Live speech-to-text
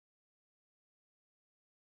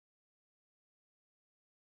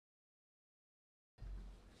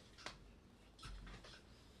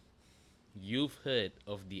You've heard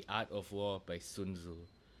of The Art of War by Sun Tzu.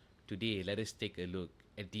 Today, let us take a look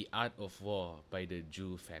at The Art of War by the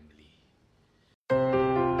Zhu family.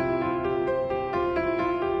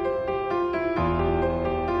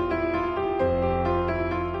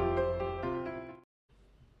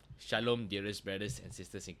 Shalom, dearest brothers and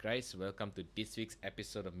sisters in Christ. Welcome to this week's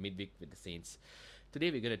episode of Midweek with the Saints.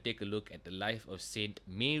 Today, we're going to take a look at the life of Saint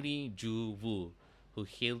Mary Zhu Wu, who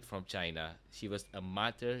hailed from China. She was a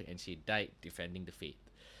martyr and she died defending the faith.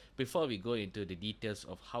 Before we go into the details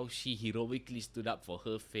of how she heroically stood up for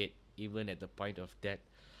her faith, even at the point of death,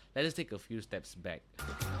 let us take a few steps back.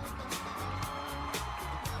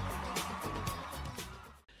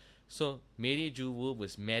 So, Mary Zhu Wu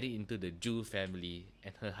was married into the Zhu family,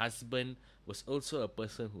 and her husband was also a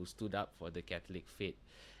person who stood up for the Catholic faith.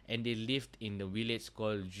 And they lived in the village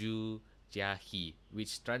called Zhu Jiahe,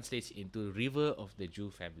 which translates into River of the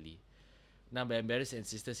Zhu family. Now, my brothers and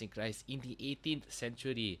sisters in Christ, in the 18th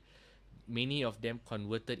century, many of them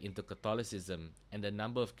converted into Catholicism, and the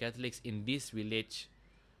number of Catholics in this village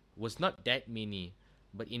was not that many.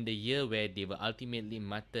 But in the year where they were ultimately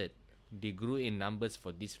martyred, they grew in numbers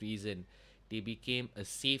for this reason. They became a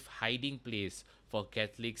safe hiding place for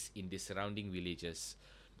Catholics in the surrounding villages.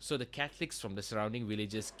 So the Catholics from the surrounding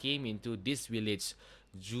villages came into this village,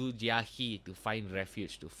 Zhu Jiahe, to find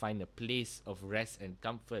refuge, to find a place of rest and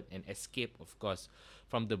comfort and escape, of course,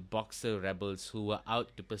 from the Boxer rebels who were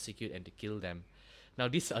out to persecute and to kill them. Now,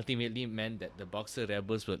 this ultimately meant that the Boxer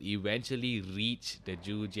rebels will eventually reach the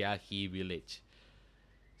Zhu Jiahe village.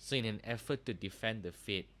 So in an effort to defend the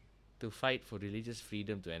faith, to fight for religious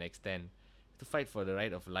freedom to an extent, to fight for the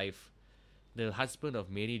right of life, the husband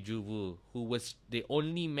of Mary Zhu Wu, who was the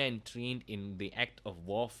only man trained in the act of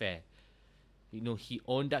warfare, he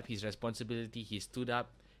owned up his responsibility. He stood up,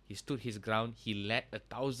 he stood his ground, he led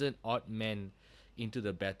 1,000 odd men into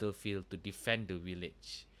the battlefield to defend the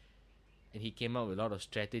village. And he came up with a lot of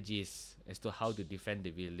strategies as to how to defend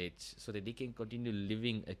the village so that they can continue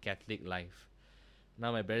living a Catholic life.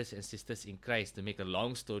 Now, my brothers and sisters in Christ, to make a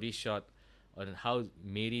long story short on how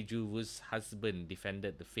Mary Zhu Wu's husband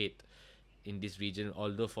defended the faith in this region,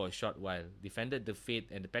 although for a short while, defended the faith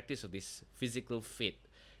and the practice of this physical faith,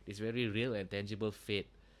 this very real and tangible faith.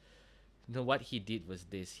 What he did was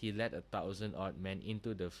this: he led 1,000 odd men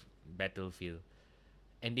into the battlefield,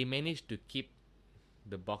 and they managed to keep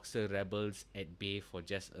the Boxer rebels at bay for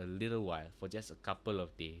just a little while, for just a couple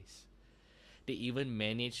of days. They even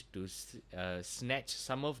managed to snatch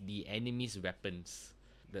some of the enemy's weapons,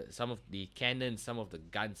 some of the cannons, some of the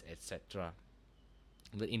guns, etc.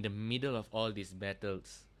 But in the middle of all these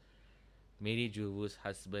battles, Mary Zhu Wu's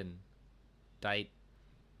husband died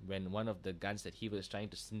when one of the guns that he was trying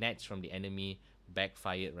to snatch from the enemy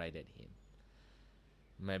backfired right at him.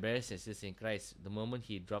 My brothers and sisters in Christ, the moment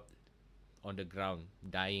he dropped on the ground,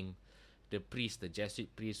 dying, the priest, the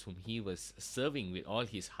Jesuit priest whom he was serving with all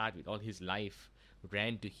his heart, with all his life,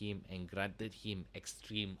 ran to him and granted him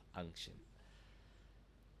extreme unction.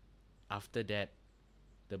 After that,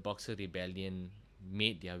 the Boxer rebellion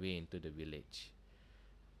made their way into the village.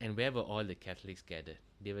 And where were all the Catholics gathered?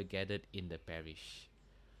 They were gathered in the parish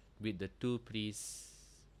with the two priests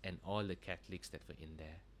and all the Catholics that were in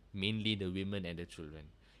there, mainly the women and the children,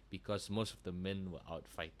 because most of the men were out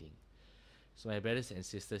fighting. So my brothers and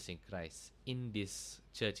sisters in Christ, in this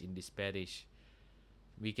church, in this parish,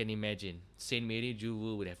 we can imagine Saint Mary Zhu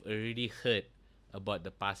Wu would have already heard about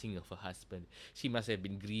the passing of her husband. She must have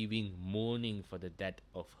been grieving, mourning for the death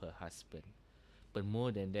of her husband. But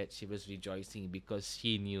more than that, she was rejoicing because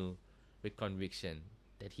she knew with conviction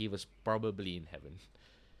that he was probably in heaven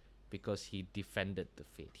because he defended the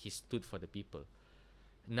faith. He stood for the people.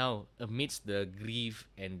 Now, amidst the grief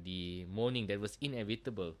and the mourning that was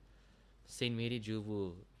inevitable, Saint Mary Zhu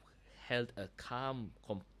Wu held a calm,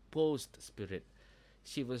 composed spirit.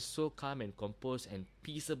 She was so calm and composed and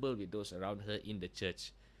peaceable with those around her in the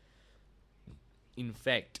church. In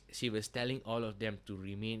fact, she was telling all of them to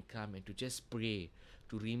remain calm and to just pray,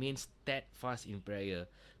 to remain steadfast in prayer,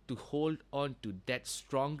 to hold on to that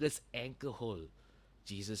strongest anchor hold,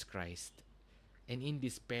 Jesus Christ. And in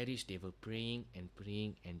this parish, they were praying and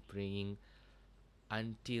praying and praying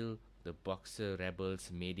until the Boxer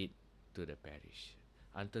rebels made it to the parish,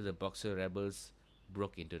 until the Boxer rebels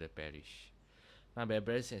broke into the parish. Now, my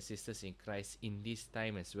brothers and sisters in Christ, in this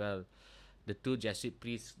time as well, the two Jesuit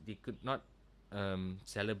priests, they could not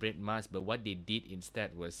celebrate Mass, but what they did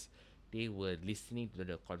instead was they were listening to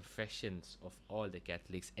the confessions of all the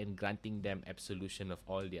Catholics and granting them absolution of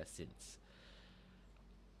all their sins.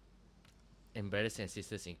 And brothers and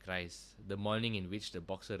sisters in Christ, the morning in which the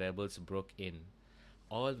Boxer rebels broke in,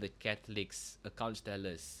 all the Catholics, account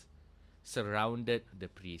tellers, surrounded the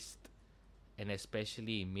priest, and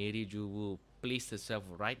especially Mary Ju Wu placed herself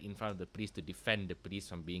right in front of the priest to defend the priest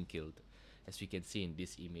from being killed, as we can see in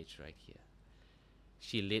this image right here.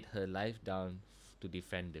 She laid her life down to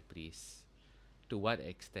defend the priest. To what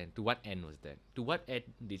extent? To what end was that? To what end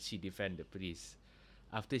did she defend the priest?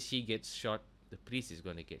 After she gets shot, the priest is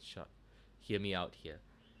going to get shot. Hear me out here.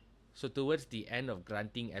 So, towards the end of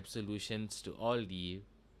granting absolutions to all the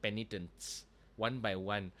penitents, one by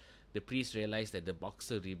one, the priest realized that the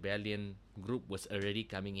Boxer Rebellion group was already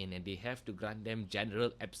coming in and they have to grant them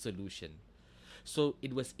general absolution. So,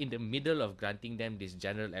 it was in the middle of granting them this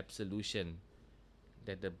general absolution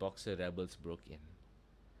that the Boxer rebels broke in.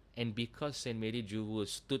 And because Saint Mary Ju Wu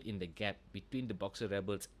stood in the gap between the Boxer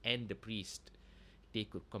rebels and the priest, they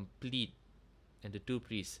could complete, and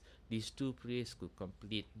these two priests could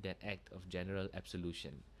complete that act of general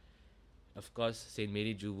absolution. Of course, Saint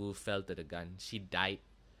Mary Ju Wu fell to the gun. She died,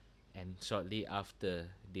 and shortly after,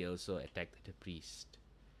 they also attacked the priest.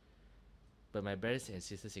 But my brothers and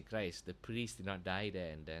sisters in Christ, the priest did not die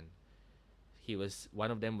there and then.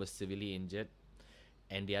 One of them was severely injured,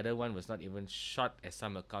 and the other one was not even shot, as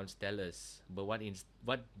some accounts tell us. But what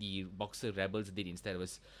the Boxer rebels did instead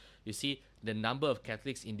was, you see, the number of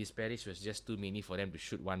Catholics in this parish was just too many for them to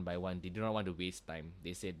shoot one by one. They did not want to waste time.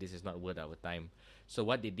 They said this is not worth our time. So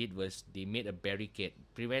what they did was they made a barricade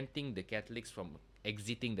preventing the Catholics from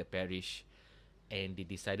exiting the parish, and they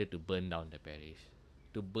decided to burn down the parish,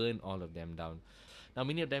 to burn all of them down. Now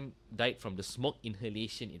many of them died from the smoke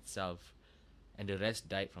inhalation itself, and the rest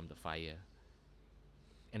died from the fire.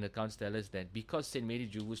 And accounts tell us that because Saint Mary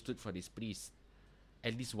Ju Wu stood for this priest,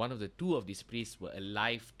 at least one of the two of these priests were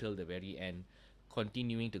alive till the very end,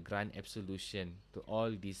 continuing to grant absolution to all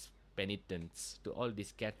these penitents, to all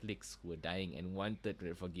these Catholics who were dying and wanted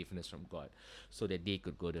forgiveness from God so that they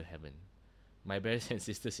could go to heaven. My brothers and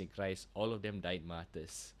sisters in Christ, all of them died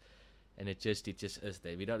martyrs. And the church teaches us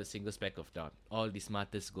that without a single speck of doubt, all these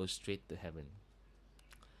martyrs go straight to heaven.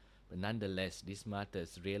 But nonetheless, these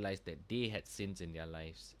martyrs realized that they had sins in their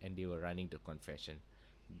lives and they were running to confession,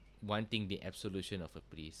 wanting the absolution of a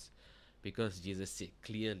priest, because Jesus said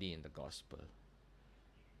clearly in the gospel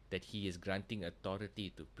that he is granting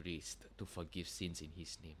authority to priests to forgive sins in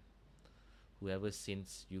his name. Whoever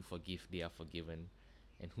sins you forgive, they are forgiven,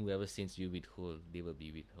 and whoever sins you withhold, they will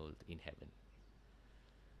be withheld in heaven.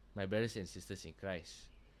 My brothers and sisters in Christ,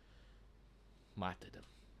 martyrdom.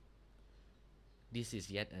 This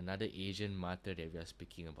is yet another Asian martyr that we are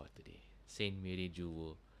speaking about today, Saint Mary Ju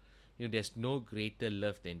Wu. You know, there's no greater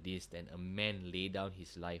love than this, than a man lay down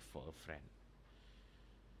his life for a friend.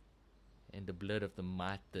 And the blood of the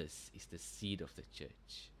martyrs is the seed of the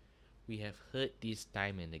church. We have heard this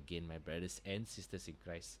time and again, my brothers and sisters in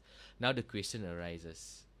Christ. Now the question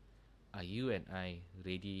arises, are you and I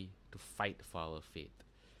ready to fight for our faith?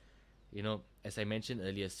 You know, as I mentioned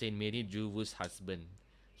earlier, Saint Mary Ju Wu's husband,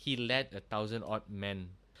 he led 1,000-odd men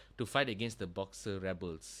to fight against the Boxer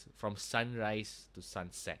rebels from sunrise to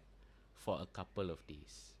sunset for a couple of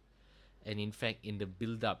days. And in fact, in the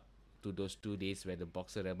build-up to those 2 days where the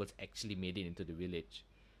Boxer rebels actually made it into the village,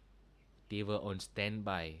 they were on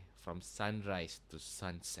standby from sunrise to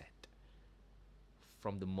sunset.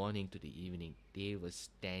 From the morning to the evening, they were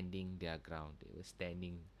standing their ground. They were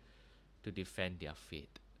standing to defend their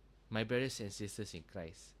faith. My brothers and sisters in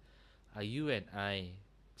Christ, are you and I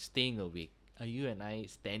staying awake? Are you and I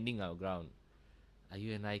standing our ground? Are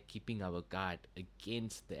you and I keeping our guard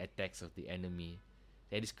against the attacks of the enemy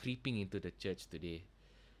that is creeping into the church today,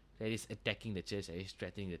 that is attacking the church, that is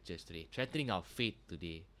threatening the church today, threatening our faith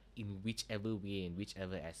today in whichever way, in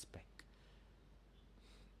whichever aspect?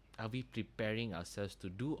 Are we preparing ourselves to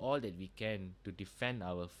do all that we can to defend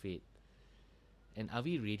our faith? And are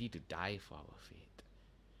we ready to die for our faith?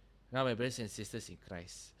 Now, my brothers and sisters in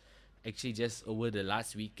Christ, actually just over the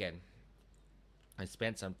last weekend, I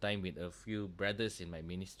spent some time with a few brothers in my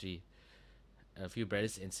ministry, a few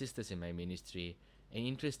brothers and sisters in my ministry, and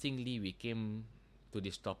interestingly, we came to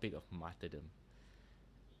this topic of martyrdom.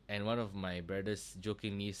 And one of my brothers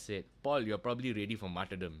jokingly said, "Paul, you're probably ready for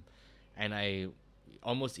martyrdom." And I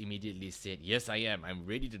almost immediately said, "Yes, I am. I'm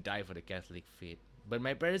ready to die for the Catholic faith." But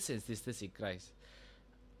my brothers and sisters in Christ,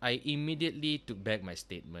 I immediately took back my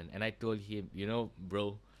statement and I told him, "You know,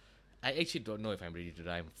 bro, I actually don't know if I'm ready to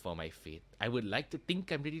die for my faith. I would like to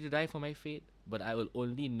think I'm ready to die for my faith, but I will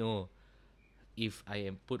only know if I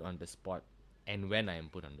am put on the spot and when I am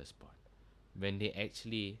put on the spot. When they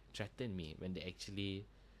actually threaten me, when they actually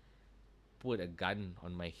put a gun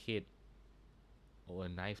on my head or a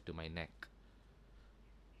knife to my neck.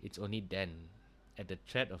 It's only then, at the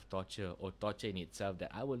threat of torture or torture in itself,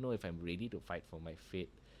 that I will know if I'm ready to fight for my faith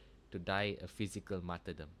to die a physical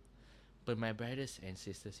martyrdom. But my brothers and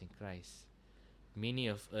sisters in Christ, many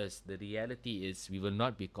of us, the reality is we will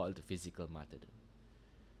not be called to physical martyrdom,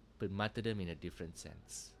 but martyrdom in a different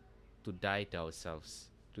sense. To die to ourselves,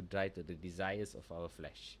 to die to the desires of our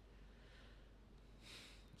flesh.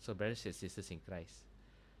 So, brothers and sisters in Christ,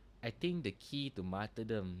 I think the key to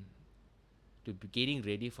martyrdom, to getting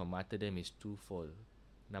ready for martyrdom, is twofold.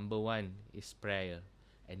 Number one is prayer,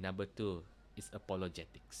 and number two is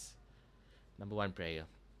apologetics. Number one, prayer.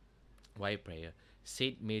 Why prayer?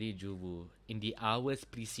 Saint Mary Juvu, in the hours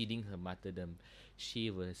preceding her martyrdom,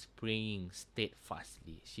 she was praying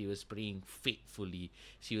steadfastly. She was praying faithfully.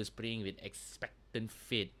 She was praying with expectant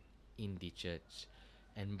faith in the church.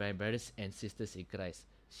 And my brothers and sisters in Christ,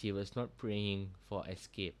 she was not praying for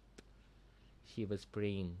escape. She was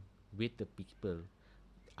praying with the people,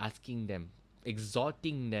 asking them,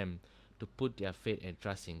 exhorting them to put their faith and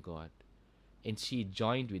trust in God. And she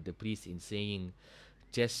joined with the priest in saying,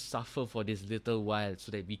 just suffer for this little while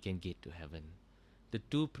so that we can get to heaven. The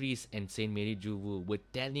two priests and Saint Mary Juvu were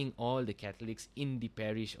telling all the Catholics in the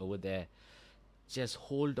parish over there, just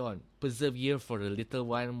hold on, persevere for a little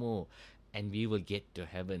while more, and we will get to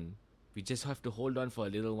heaven. We just have to hold on for a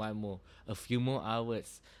little while more, a few more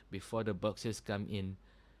hours before the Boxers come in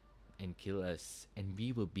and kill us, and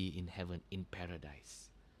we will be in heaven, in paradise.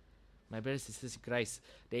 My brothers and sisters in Christ,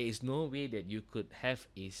 there is no way that you could have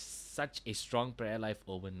such a strong prayer life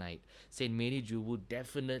overnight. Saint Mary Juvu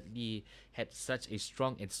definitely had such a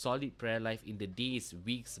strong and solid prayer life in the days,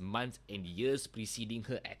 weeks, months, and years preceding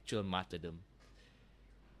her actual martyrdom.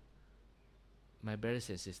 My brothers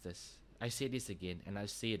and sisters, I say this again, and I'll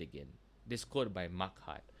say it again. This quote by Mark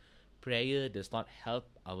Hart. Prayer does not help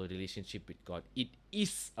our relationship with God. It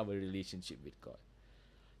is our relationship with God.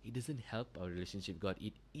 It doesn't help our relationship with God.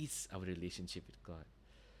 It is our relationship with God.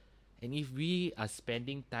 And if we are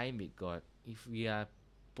spending time with God, if we are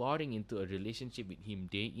pouring into a relationship with Him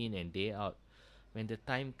day in and day out, when the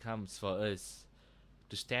time comes for us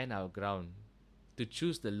to stand our ground, to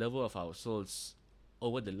choose the lover of our souls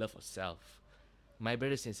over the love of self, my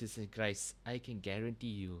brothers and sisters in Christ, I can guarantee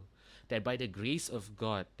you that by the grace of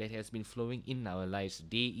God that has been flowing in our lives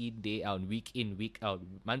day in, day out, week in, week out,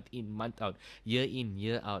 month in, month out, year in,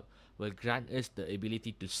 year out, will grant us the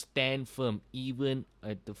ability to stand firm even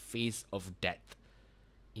at the face of death,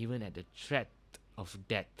 even at the threat of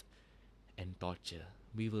death and torture.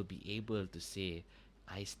 We will be able to say,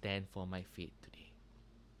 I stand for my faith today.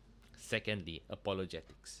 Secondly,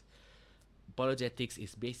 apologetics. Apologetics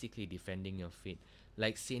is basically defending your faith.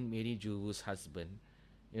 Like Saint Mary Juvu's husband,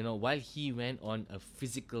 while he went on a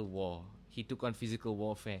physical war, he took on physical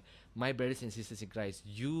warfare. My brothers and sisters in Christ,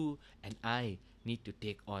 you and I need to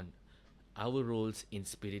take on our roles in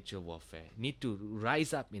spiritual warfare, need to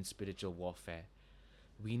rise up in spiritual warfare.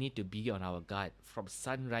 We need to be on our guard from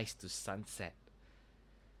sunrise to sunset.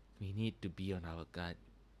 We need to be on our guard.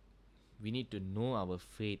 We need to know our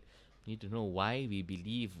faith. We need to know why we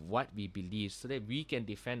believe what we believe so that we can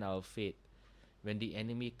defend our faith. When the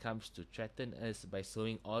enemy comes to threaten us by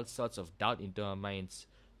sowing all sorts of doubt into our minds,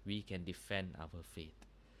 we can defend our faith.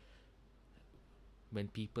 When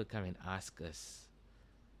people come and ask us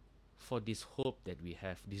for this hope that we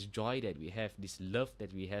have, this joy that we have, this love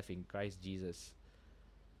that we have in Christ Jesus,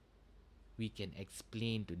 we can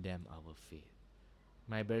explain to them our faith.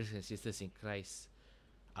 My brothers and sisters in Christ,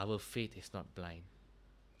 our faith is not blind.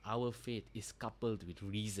 Our faith is coupled with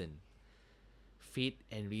reason. Faith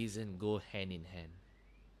and reason go hand in hand.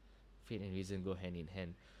 Faith and reason go hand in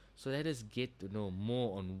hand. So let us get to know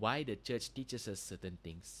more on why the church teaches us certain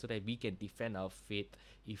things so that we can defend our faith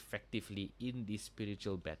effectively in this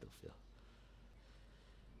spiritual battlefield.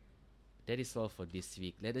 That is all for this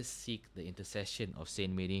week. Let us seek the intercession of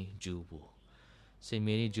Saint Mary Juvu. Saint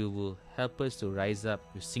Mary Juvu, help us to rise up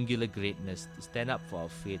with singular greatness, to stand up for our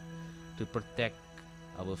faith, to protect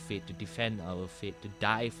our faith, to defend our faith, to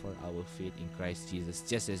die for our faith in Christ Jesus,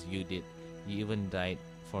 just as you did. You even died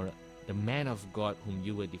for the man of God whom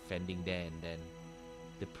you were defending there and then,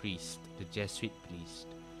 the priest, the Jesuit priest.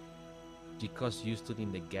 Because you stood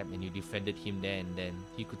in the gap and you defended him there and then,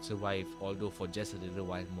 he could survive, although for just a little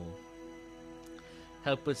while more.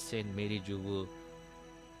 Help us, Saint Mary Juvu,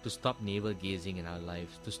 to stop navel-gazing in our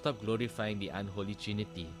lives, to stop glorifying the unholy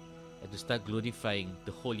Trinity, and to start glorifying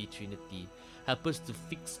the Holy Trinity. Help us to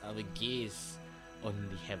fix our gaze on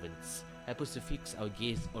the heavens. Help us to fix our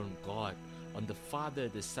gaze on God, on the Father,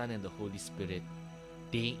 the Son, and the Holy Spirit,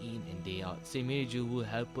 day in and day out. Saint Mary Juvu,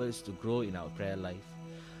 help us to grow in our prayer life.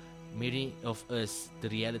 Many of us, the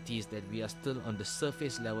reality is that we are still on the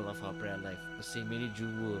surface level of our prayer life. Saint Mary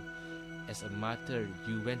Juvu, as a martyr,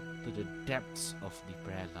 you went to the depths of the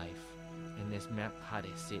prayer life. And as Mark Hart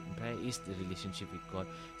has said, prayer is the relationship with God.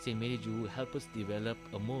 Saint Mary Jewel, help us develop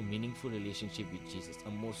a more meaningful relationship with Jesus, a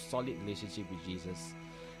more solid relationship with Jesus.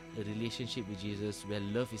 A relationship with Jesus where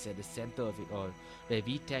love is at the center of it all, where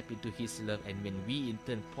we tap into His love, and when we in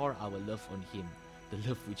turn pour our love on Him, the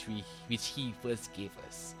love which He first gave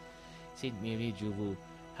us. Saint Mary Jewel,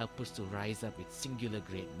 help us to rise up with singular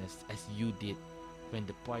greatness as you did when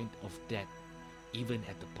the point of death, even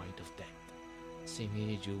at the point of death. Saint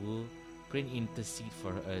Mary Jewel, pray and intercede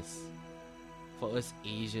for us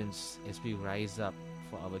Asians, as we rise up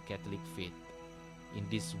for our Catholic faith in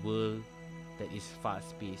this world that is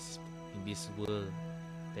fast-paced, in this world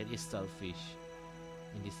that is selfish,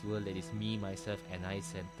 in this world that is me, myself, and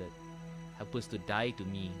I-centered. Help us to die to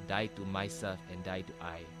me, die to myself, and die to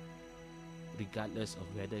I, regardless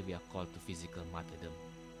of whether we are called to physical martyrdom.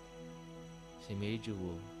 Saint Mary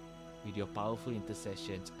Jewel, with your powerful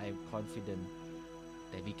intercessions, I am confident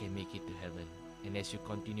that we can make it to heaven, and as you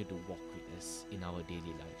continue to walk with us in our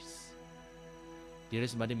daily lives.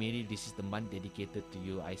 Dearest Mother Mary, this is the month dedicated to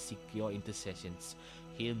you. I seek your intercessions.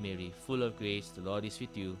 Hail Mary, full of grace, the Lord is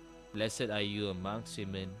with you. Blessed are you amongst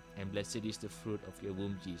women, and blessed is the fruit of your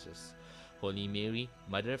womb, Jesus. Holy Mary,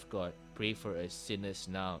 Mother of God, pray for us sinners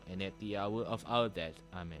now and at the hour of our death.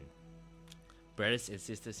 Amen. Brothers and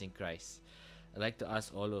sisters in Christ, I'd like to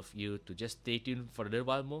ask all of you to just stay tuned for a little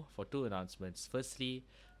while more for two announcements. Firstly,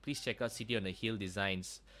 please check out City on a Hill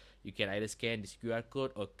Designs. You can either scan this QR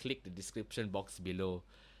code or click the description box below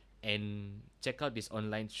and check out this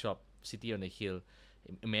online shop, City on a Hill.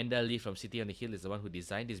 Amanda Lee from City on a Hill is the one who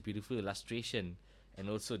designed this beautiful illustration, and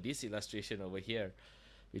also this illustration over here,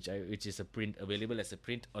 which is a print available as a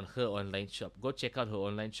print on her online shop. Go check out her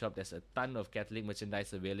online shop. There's a ton of Catholic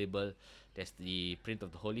merchandise available. There's the print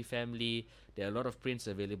of the Holy Family. There are a lot of prints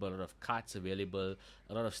available, a lot of cards available,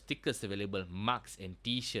 a lot of stickers available, mugs and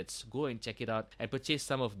t-shirts. Go and check it out and purchase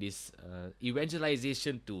some of these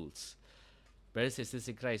evangelization tools. Brothers and sisters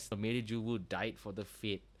in Christ, Mary Jewel died for the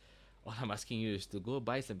faith. All I'm asking you is to go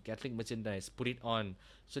buy some Catholic merchandise, put it on,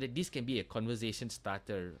 so that this can be a conversation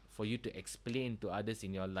starter for you to explain to others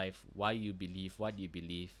in your life why you believe what you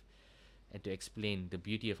believe, and to explain the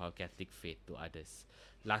beauty of our Catholic faith to others.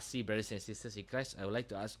 Lastly, brothers and sisters in Christ, I would like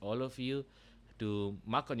to ask all of you to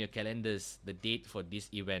mark on your calendars the date for this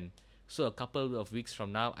event. So a couple of weeks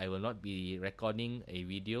from now, I will not be recording a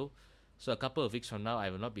video. So a couple of weeks from now, I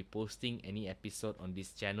will not be posting any episode on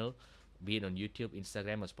this channel, be it on YouTube,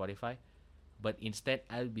 Instagram, or Spotify. But instead,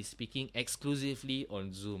 I'll be speaking exclusively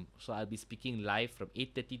on Zoom. So I'll be speaking live from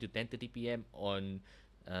 8:30 to 10:30 p.m. on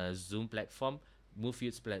Zoom platform,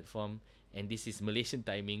 MoveYouth's platform. And this is Malaysian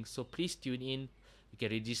timing. So please tune in. You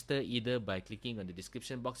can register either by clicking on the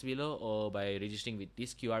description box below or by registering with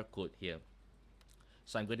this QR code here.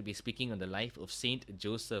 So I'm going to be speaking on the life of Saint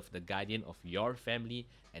Joseph, the guardian of your family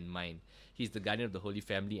and mine. He's the guardian of the Holy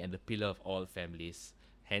Family and the pillar of all families.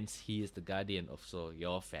 Hence, he is the guardian of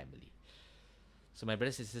your family. So my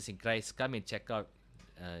brothers and sisters in Christ, come and check out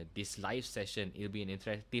this live session. It'll be an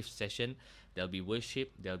interactive session. There'll be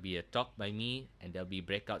worship, there'll be a talk by me, and there'll be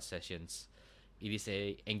breakout sessions. It is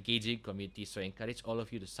a engaging community, so I encourage all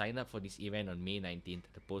of you to sign up for this event on May 19th.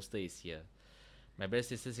 The poster is here. My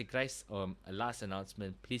brothers and sisters in Christ, a last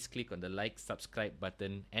announcement. Please click on the like, subscribe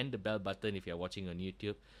button and the bell button if you're watching on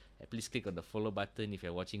YouTube. And please click on the follow button if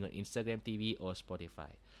you're watching on Instagram TV or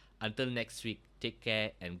Spotify. Until next week, take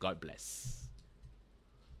care and God bless.